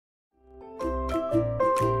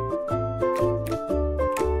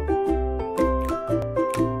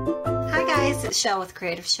Shell with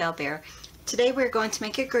Creative Shell Bear. Today we're going to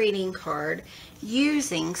make a greeting card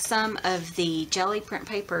using some of the jelly print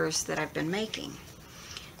papers that I've been making.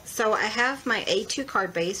 So I have my A2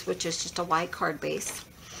 card base, which is just a white card base,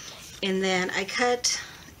 and then I cut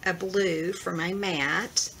a blue for my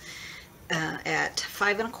mat at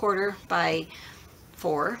 5 1/4 by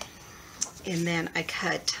 4, and then I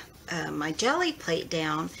cut my jelly plate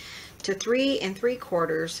down to 3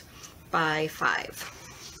 3/4 by 5.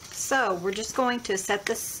 So we're just going to set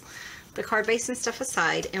the card base and stuff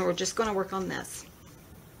aside, and we're just going to work on this.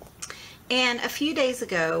 And a few days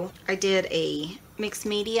ago I did a mixed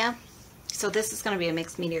media, so this is going to be a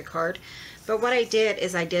mixed media card, but what I did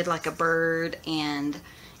is I did like a bird and,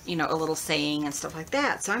 you know, a little saying and stuff like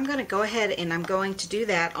that. So I'm going to go ahead and I'm going to do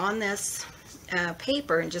that on this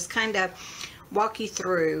paper and just kind of walk you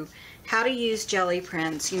through how to use jelly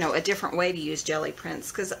prints, you know, a different way to use jelly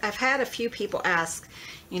prints, because I've had a few people ask,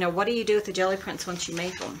 you know, what do you do with the jelly prints once you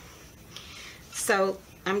make them? So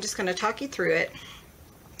I'm just going to talk you through it.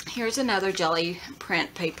 Here's another jelly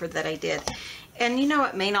print paper that I did, and you know,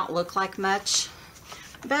 it may not look like much,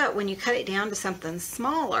 but when you cut it down to something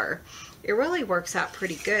smaller, it really works out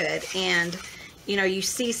pretty good, and you know, you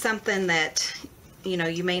see something that, you know,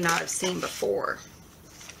 you may not have seen before.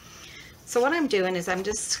 So what I'm doing is I'm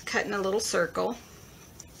just cutting a little circle.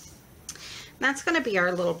 That's going to be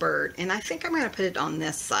our little bird, and I think I'm going to put it on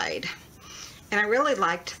this side. And I really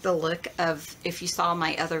liked the look of, if you saw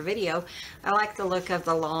my other video, I like the look of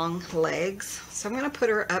the long legs. So I'm going to put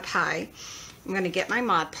her up high. I'm going to get my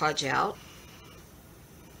Mod Podge out.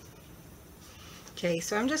 Okay,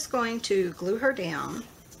 so I'm just going to glue her down,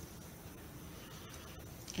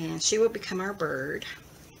 and she will become our bird.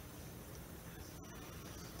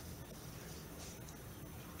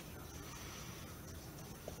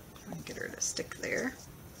 Get her to stick there.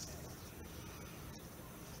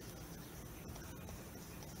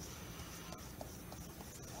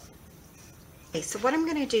 Okay, so what I'm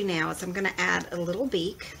going to do now is I'm going to add a little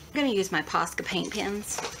beak. I'm going to use my Posca paint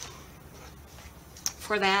pens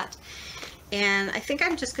for that, and I think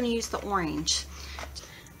I'm just going to use the orange.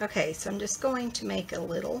 Okay, so I'm just going to make a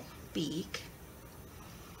little beak.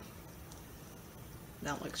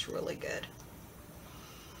 That looks really good.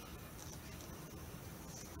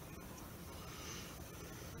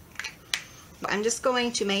 I'm just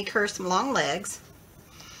going to make her some long legs.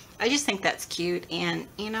 I just think that's cute, and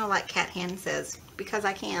you know, like Cat Hand says, because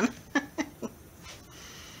I can.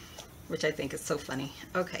 Which I think is so funny.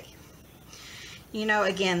 Okay. You know,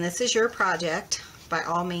 again, this is your project. By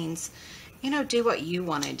all means, you know, do what you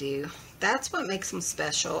want to do. That's what makes them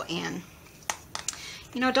special, and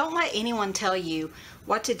you know, don't let anyone tell you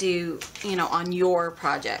what to do, you know, on your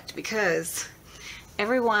project, because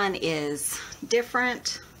everyone is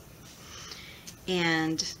different.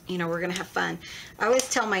 And you know, we're gonna have fun. I always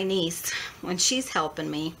tell my niece when she's helping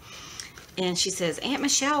me, and she says, Aunt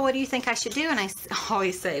Michelle, what do you think I should do? And I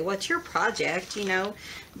always say, well, it's your project, you know,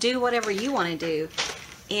 do whatever you want to do.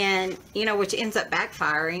 And you know, which ends up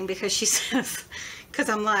backfiring, because she says, because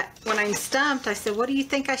I'm like, when I'm stumped, I said, what do you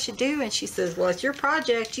think I should do? And she says, well, it's your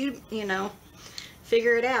project, you know,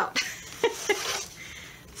 figure it out.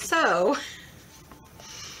 So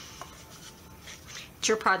it's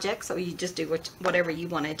your project, so you just do whatever you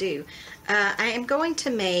want to do. I am going to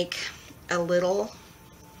make a little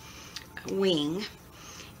wing,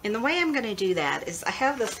 and the way I'm going to do that is I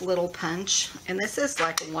have this little punch, and this is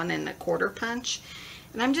like a 1 1/4 punch,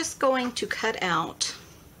 and I'm just going to cut out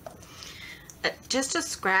just a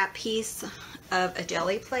scrap piece of a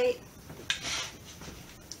jelly plate.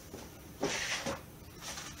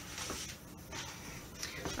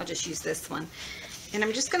 I'll just use this one, and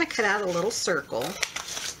I'm just going to cut out a little circle.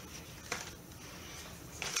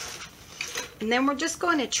 And then we're just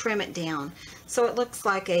going to trim it down so it looks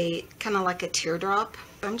like a kind of like a teardrop.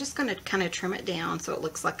 I'm just going to kind of trim it down so it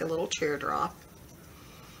looks like a little teardrop.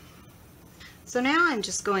 So now I'm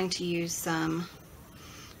just going to use some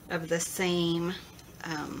of the same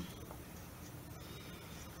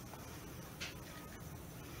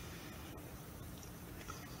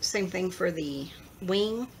same thing for the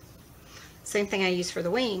wing. Same thing I use for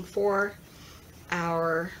the wing for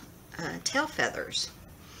our tail feathers.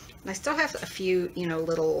 And I still have a few, you know,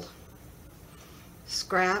 little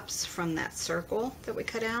scraps from that circle that we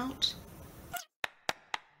cut out.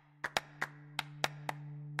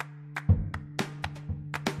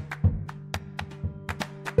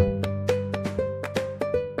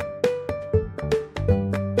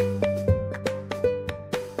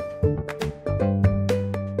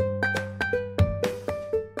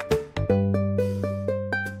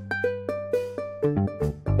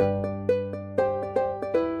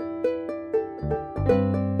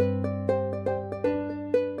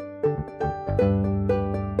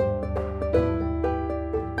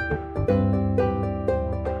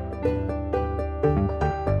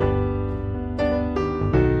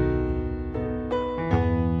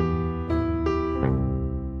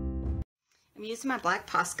 using my black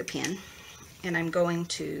Posca pen, and I'm going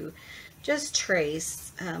to just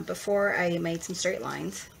trace before I made some straight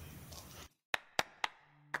lines.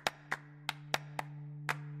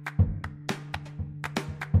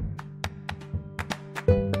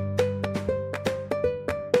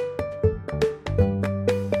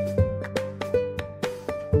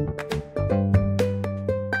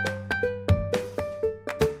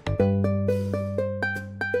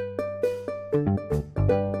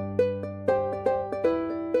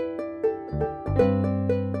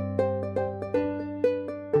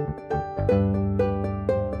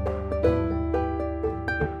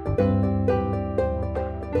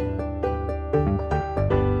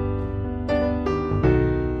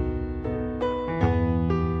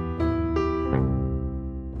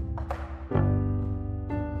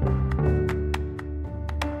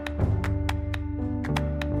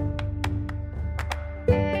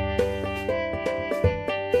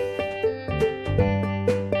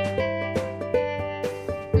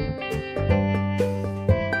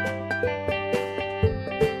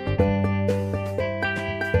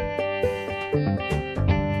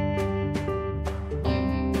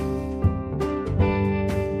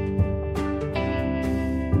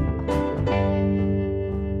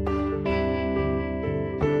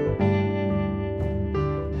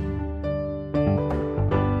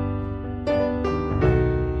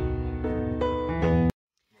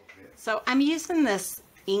 So I'm using this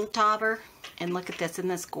ink dauber, and look at this, isn't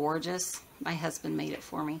this gorgeous? My husband made it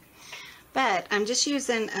for me. But I'm just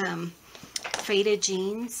using faded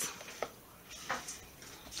jeans,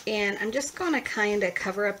 and I'm just going to kind of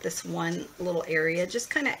cover up this one little area, just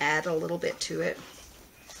kind of add a little bit to it.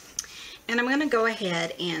 And I'm going to go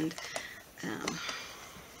ahead and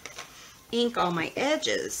ink all my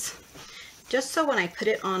edges, just so when I put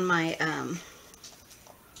it on my,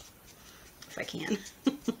 if I can,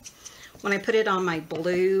 when I put it on my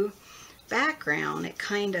blue background, it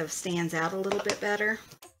kind of stands out a little bit better.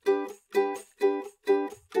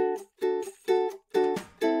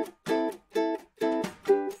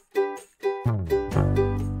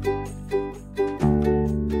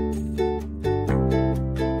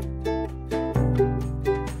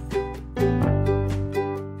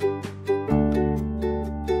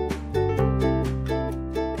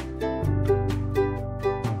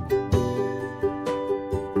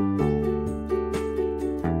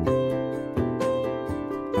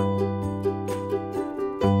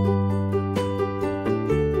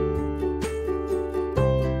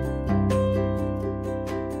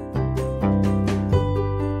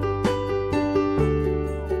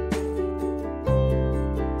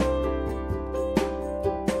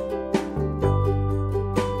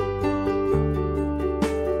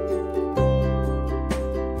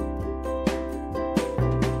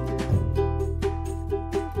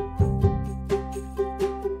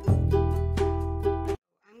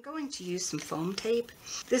 To use some foam tape.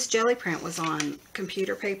 This jelly print was on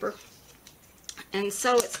computer paper, and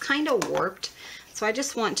so it's kind of warped, so I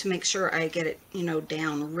just want to make sure I get it, you know,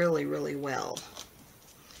 down really, really well.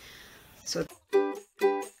 So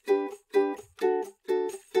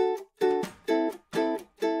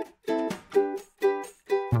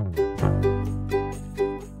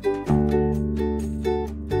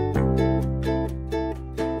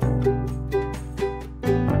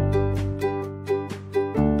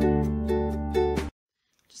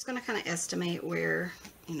estimate where,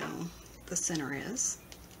 you know, the center is,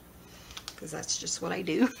 because that's just what I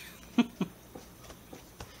do.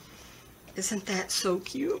 Isn't that so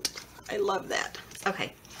cute? I love that.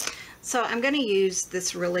 Okay, so I'm going to use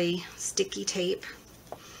this really sticky tape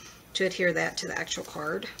to adhere that to the actual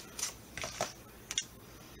card.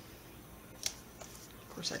 Of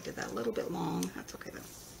course, I did that a little bit long. That's okay though.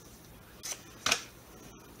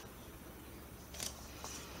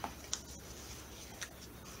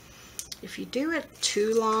 If you do it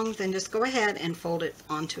too long, then just go ahead and fold it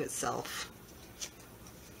onto itself.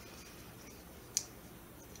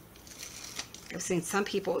 I've seen some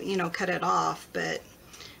people, you know, cut it off, but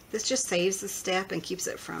this just saves the step and keeps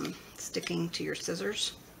it from sticking to your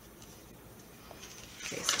scissors.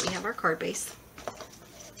 Okay, so we have our card base.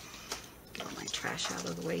 Get all my trash out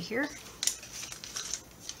of the way here.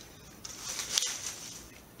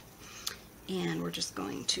 And we're just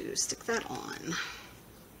going to stick that on.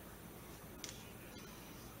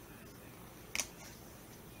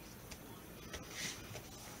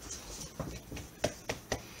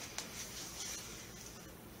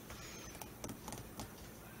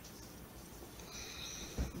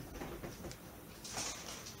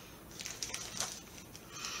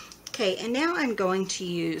 Okay, and now I'm going to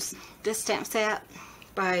use this stamp set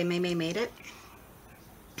by Maymay Made It.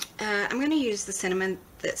 I'm going to use the cinnamon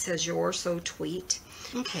that says "You're So Tweet."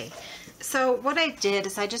 Okay, so what I did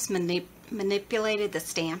is I just manipulated the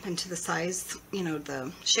stamp into the size, you know,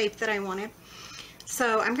 the shape that I wanted.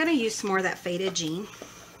 So I'm going to use some more of that faded jean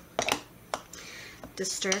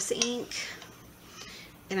distress ink,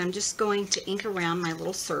 and I'm just going to ink around my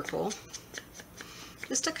little circle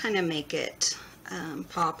just to kind of make it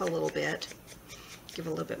pop a little bit, give a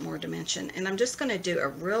little bit more dimension. And I'm just going to do a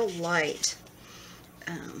real light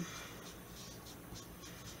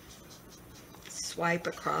swipe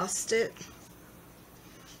across it,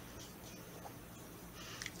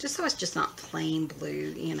 just so it's just not plain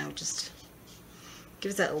blue, you know, just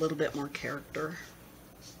gives that a little bit more character.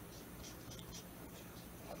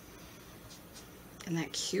 Isn't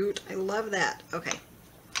that cute? I love that. Okay,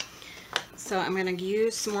 so I'm going to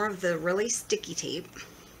use some more of the really sticky tape.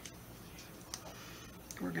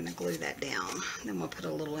 We're going to glue that down. Then we'll put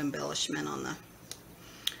a little embellishment on the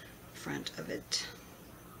front of it.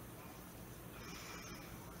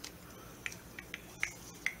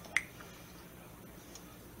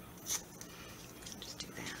 Just do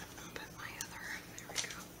that. I'll put my other. There we go.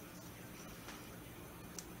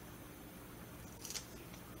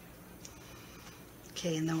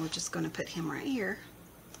 Okay, and then we're just going to put him right here.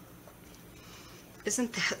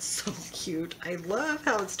 Isn't that so cute? I love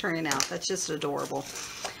how it's turning out. That's just adorable.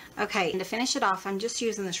 Okay, and to finish it off, I'm just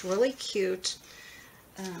using this really cute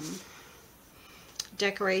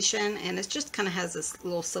decoration, and it just kind of has this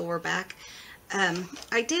little silver back.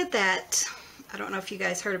 I did that, I don't know if you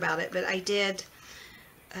guys heard about it, but I did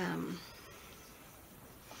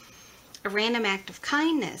a random act of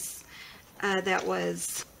kindness that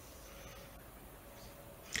was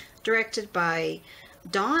directed by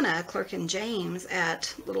Donna, Clerk and James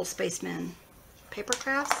at Little Spaceman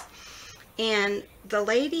Papercrafts. And the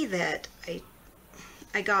lady that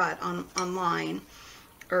I got online,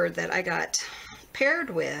 or that I got paired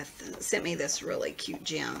with, sent me this really cute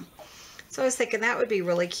gem. So I was thinking that would be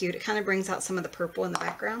really cute. It kind of brings out some of the purple in the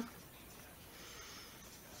background.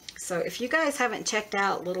 So if you guys haven't checked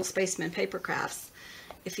out Little Spaceman Papercrafts,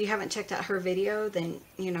 if you haven't checked out her video, then,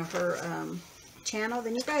 you know, her channel,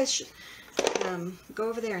 then you guys should go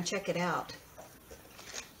over there and check it out.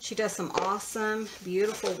 She does some awesome,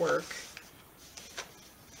 beautiful work.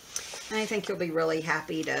 And I think you'll be really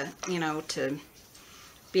happy to, you know, to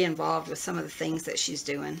be involved with some of the things that she's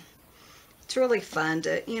doing. It's really fun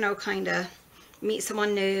to, you know, kind of meet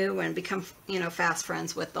someone new and become, you know, fast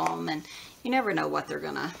friends with them. And you never know what they're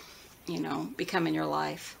gonna, you know, become in your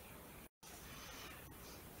life.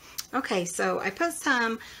 Okay, so I put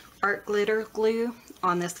some art glitter glue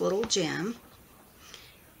on this little gem.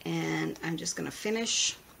 And I'm just going to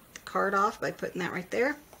finish the card off by putting that right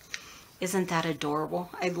there. Isn't that adorable?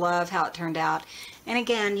 I love how it turned out. And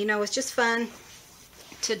again, you know, it's just fun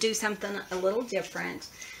to do something a little different,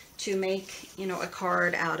 to make, you know, a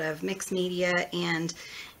card out of mixed media and,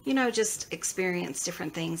 you know, just experience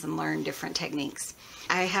different things and learn different techniques.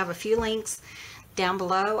 I have a few links down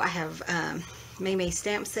below. I have Maymay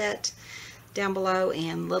Stamp Set down below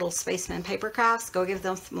and Little Spaceman Papercrafts. Go give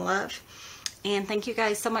them some love. And thank you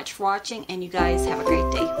guys so much for watching, and you guys have a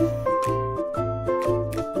great day.